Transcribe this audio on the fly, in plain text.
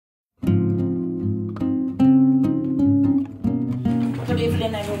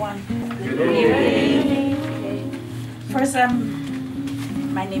evening, everyone. Good evening. First,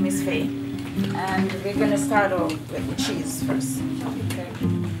 my name is Faye, and we're gonna start off with the cheese first.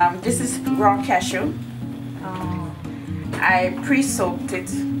 Okay. This is raw cashew. I pre-soaked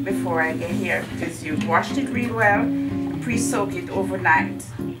it before I get here because you washed it real well. Pre-soak it overnight.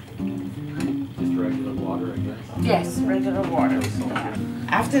 Just regular water, I guess? Yes, regular water.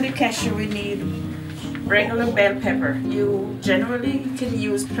 After the cashew, we need regular bell pepper. You generally can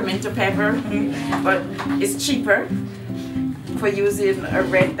use pimento pepper, but it's cheaper. For using a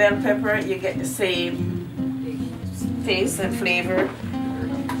red bell pepper, you get the same taste and flavor.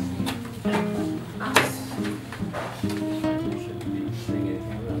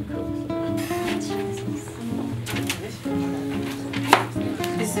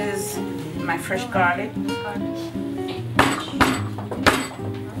 This is my fresh garlic.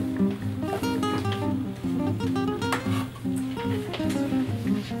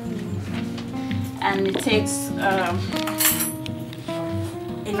 And it takes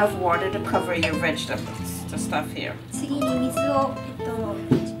enough water to cover your vegetables, the stuff here. 次に水を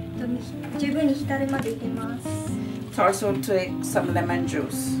十分に浸るまで入れます。 It also take some lemon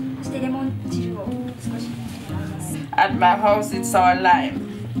juice. そしてレモン汁を少し入れます。 At my house, it's all lime.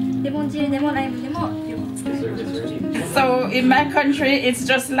 レモン汁でもライムでも両方作る。 So in my country, it's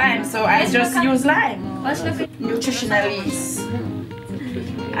just lime. So I just use lime. 私の国 Nutritionalists,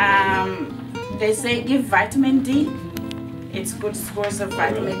 they say give vitamin D. It's good source of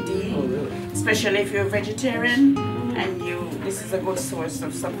vitamin D, especially if you're a vegetarian, and this is a good source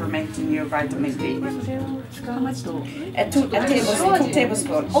of supplementing your vitamin D. 2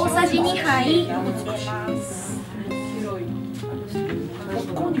 tablespoons. 大さじ2杯入れます。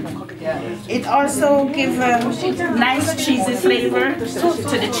 It also gives a nice cheesy flavor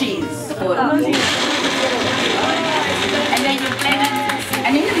to the cheese. And then you blend it.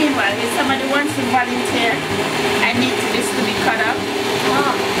 And in the meanwhile, if somebody wants to volunteer, I need this to be cut up.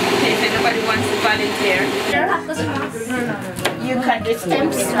 Okay, if anybody wants to volunteer, you cut the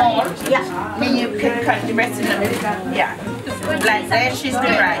stems small. Yeah. Then you can cut the rest of them. Yeah. Like that, she's the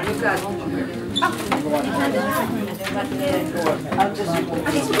right.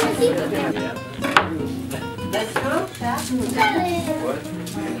 Let's go.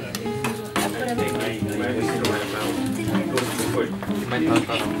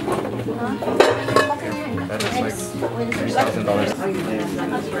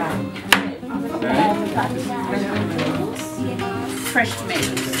 Fresh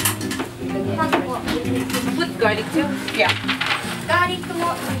tomatoes. Put garlic too? Yeah. ガーリック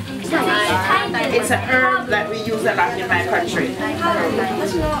も It's an herb that we use a lot in my country.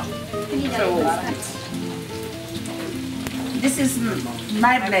 私の国で So this is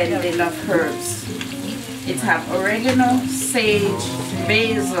my blending of herbs. It has oregano, sage,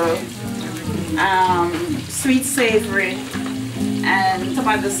 basil, sweet savory, and some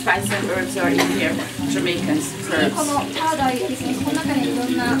other spices and herbs are in here. Jamaican こ herbs. のパウダーですね、この中にいろ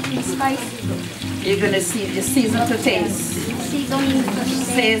んなスパイス You're gonna see the season to taste. シーゾニングと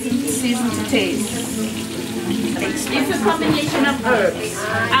して Season to taste. It's a combination of herbs.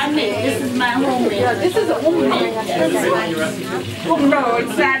 I make this is my homemade. This is a homemade. No,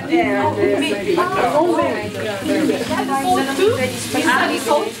 it's not there.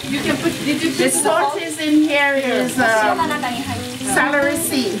 You can put, did you The salt is in here is 塩が中に入って celery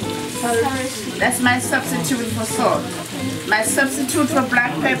seed. That's my substitute for salt. My substitute for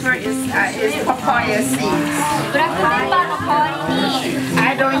black pepper is papaya seeds. ブラックペッパーの代わりに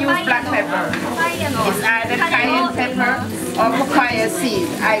I don't use black pepper. パパイヤの It's either cayenne pepper or papaya seed.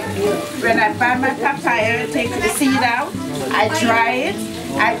 When I buy my papaya, I take the seed out, I dry it,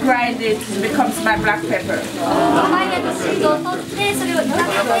 I grind it, it becomes my black pepper. パパイヤのシードを取ってそれを炒めて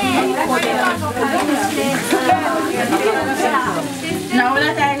ブラックペッパーの代わりにして Now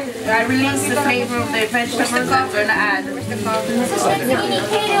that I release the flavor of the vegetables, I'm going to add. そして次に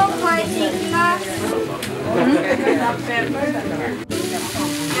計量を加えていきます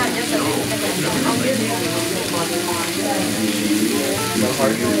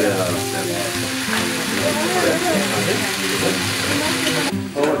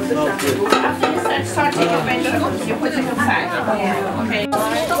After you start sauteing your vegetables, you put it aside. Okay.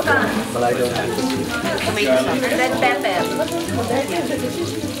 red pepper?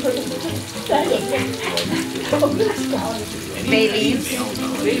 Bay leaves.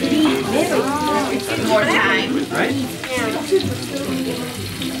 More thyme.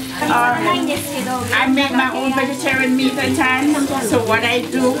 I make my own vegetarian meat at times. So what I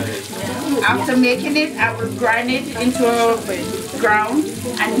do, after making it, I will grind it into a ground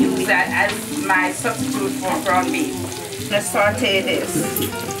and use that as my substitute for ground beef. Let's saute this. そ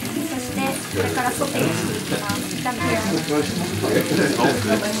してこれからソテーしていきます。炒めていき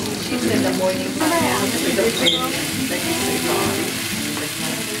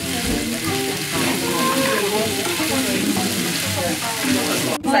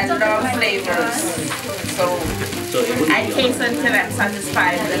I love flavors, so I taste until I'm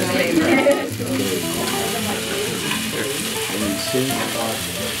satisfied with the flavor.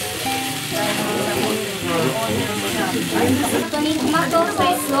 ここにトマトソ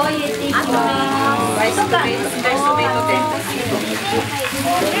ースを入れていきます。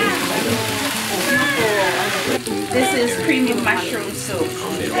This is creamy mushroom soup.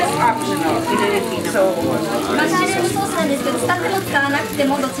 It's optional. So, マシャレルソースなんですけど、使っても使わなくて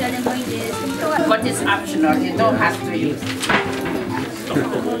もどちらでもいいです。 but it's optional. You don't have to use it.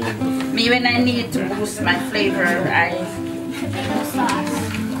 Me, when I need to boost my flavor,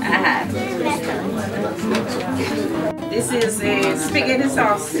 This is a spaghetti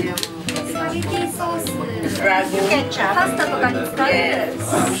sauce. スパゲティソース、 Ragu. パスタとかに使う。 Yes.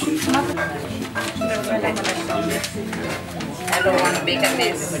 I don't want to make a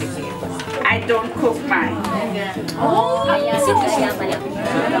mess. I don't cook mine.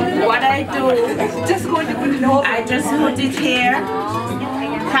 What I do, I just put it here.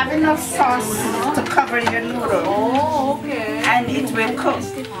 Have enough sauce to cover your noodle. And it will cook.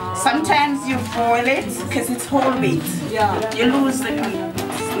 Sometimes you boil it because it's whole wheat. You lose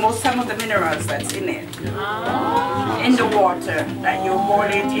some of the minerals that's in it. In the water that you boil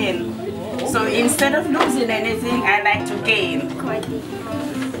it in. So instead of losing anything, I like to gain.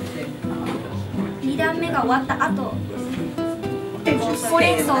 2段目が終わった後、 Just ほう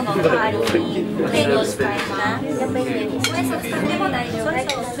れん gain. 草の代わりにペンを使います。ほうれん草使っても大丈夫で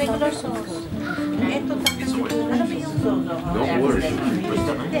す。 Don't worry.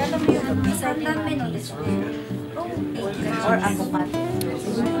 3段目のですね。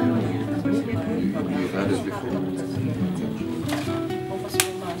 You've had this before.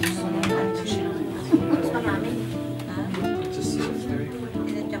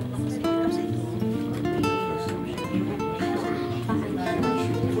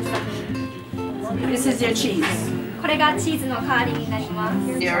 This is your cheese. これがチーズの代わりになります。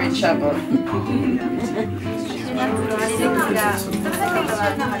 You're in trouble.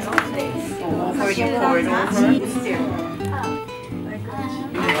 Over, you pour it over.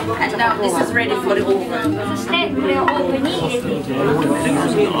 And now this is ready for the oven. そしてこれをオーブンに入れていきま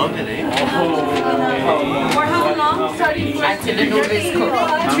す。 For how long? Until the noodle is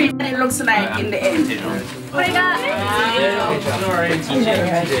cooked. Treat what it looks like in the end. これが This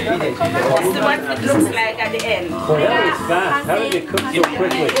is what it looks like at the end. Well, that was fast. How did it cook so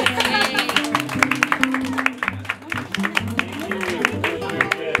quickly?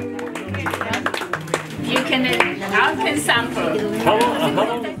 You can, I can sample. How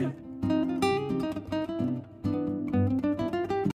long?